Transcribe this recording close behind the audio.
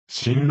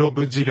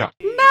StreamRobjira.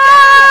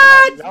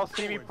 Y'all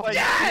see me play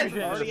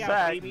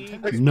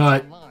Fusion.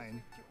 Nut.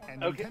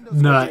 Okay.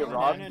 Nut.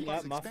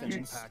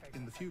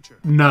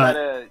 Nut.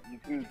 You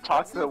can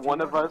talk to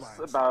one of us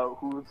about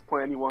whose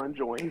plan you want to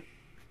join.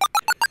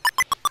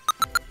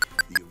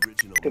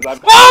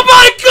 Oh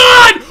my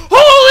god!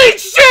 Holy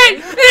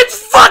shit! It's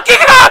fucking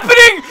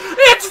happening!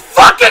 It's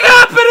fucking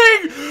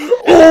happening!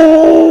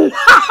 Oh!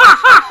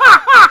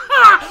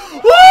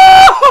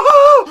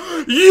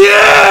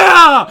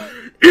 Yeah!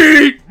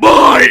 Eat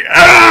my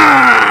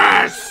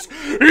ass!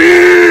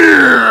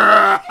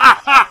 Yeah!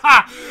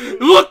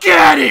 Look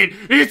at it!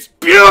 It's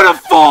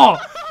beautiful!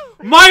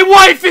 My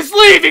wife is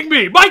leaving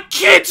me! My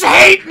kids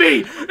hate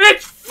me!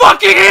 It's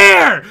fucking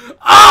here!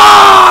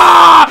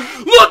 Ah!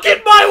 Look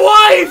at my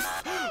wife!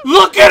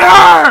 Look at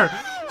her!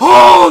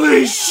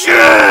 Holy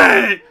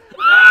shit!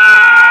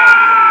 Ah!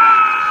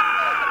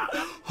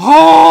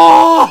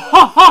 Oh!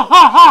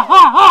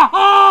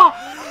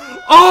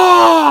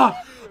 Oh!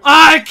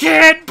 I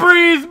can't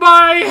breathe!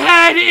 My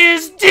head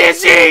is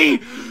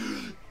dizzy!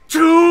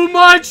 Too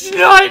much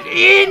nut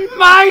in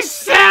my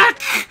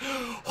sack!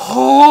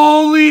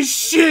 Holy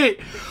shit!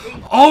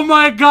 Oh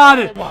my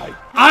god!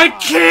 I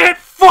can't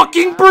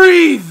fucking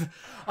breathe!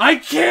 I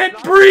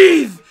can't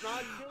breathe!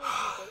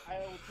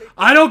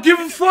 I don't give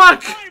a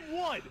fuck!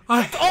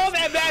 All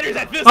that matters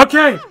at this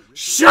Okay,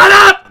 shut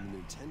up! The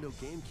Nintendo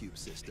GameCube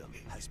system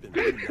has been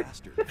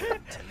remastered for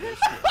Nintendo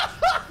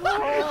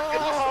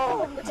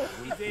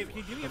Switch. Dave, can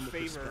you do me a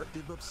favor?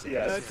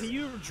 Yes. Can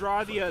you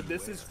draw the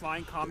This Is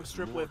Fine comic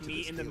strip with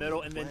me in the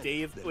middle and then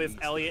Dave with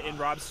Elliot and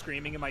Rob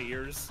screaming in my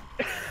ears?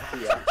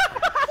 Yeah.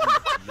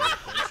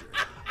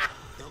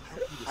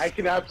 I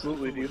can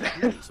absolutely do that.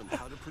 I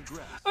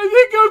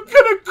think I'm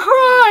gonna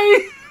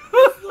cry!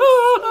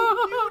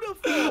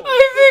 I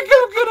think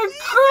I'm gonna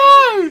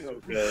cry! So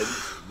good.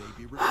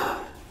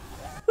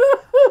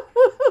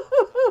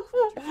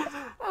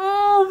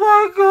 Oh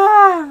my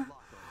god!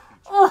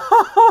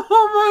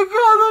 Oh my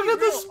god, look at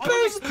this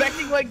space!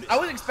 I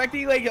was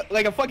expecting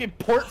like a fucking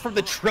port from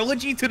the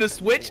trilogy to the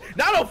Switch,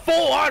 not a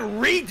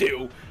full-on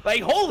redo.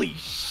 Like, holy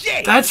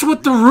shit! That's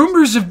what the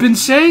rumors have been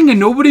saying, and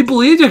nobody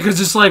believed it because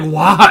it's like,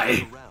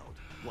 why?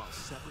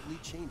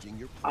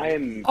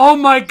 Oh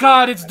my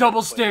god, it's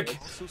double stick.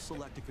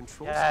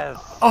 Yes.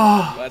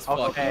 Oh. That's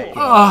fucking.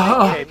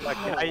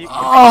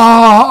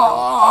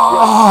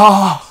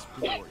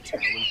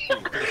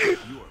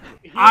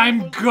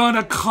 I'm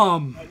gonna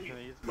come.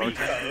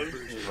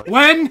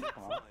 When?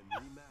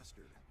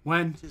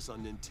 When?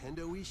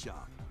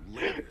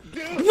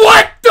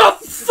 What the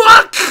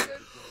fuck?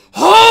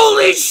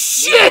 Holy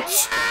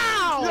shit!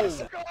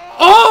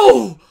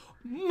 Oh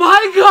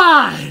my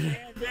god!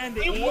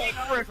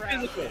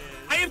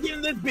 I am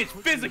getting this bitch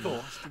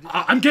physical.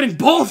 I'm getting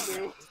both.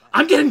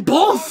 I'm getting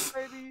both.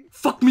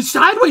 Fuck me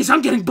sideways.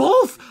 I'm getting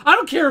both. I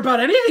don't care about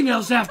anything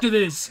else after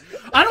this.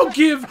 I don't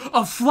give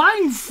a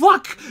flying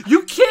fuck.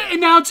 You can't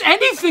announce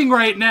anything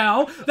right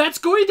now that's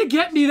going to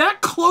get me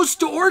that close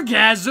to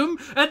orgasm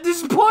at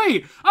this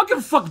point. I don't give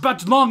a fuck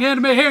about your long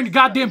anime hair and your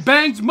goddamn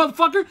bangs,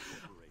 motherfucker.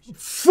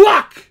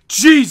 Fuck!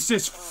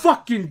 Jesus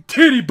fucking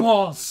titty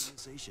balls.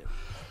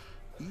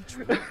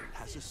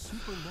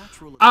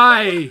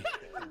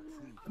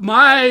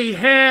 My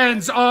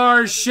hands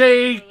are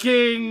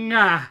shaking.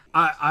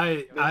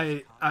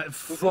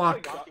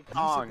 Fuck.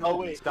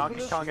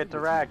 Donkey Kong at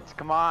Direct.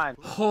 Come on.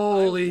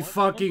 Holy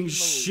fucking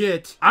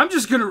shit.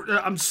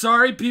 I'm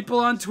sorry, people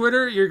on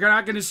Twitter. You're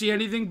not gonna see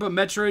anything but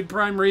Metroid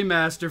Prime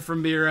Remaster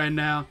from me right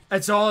now.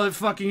 That's all it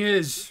fucking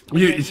is.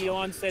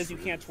 Elon says you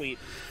can't tweet.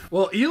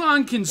 Well,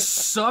 Elon can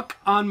suck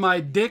on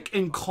my dick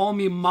and call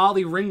me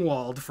Molly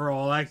Ringwald for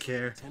all I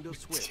care.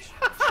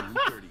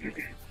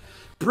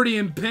 Pretty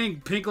in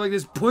pink. Pink like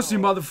this pussy,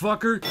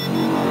 motherfucker.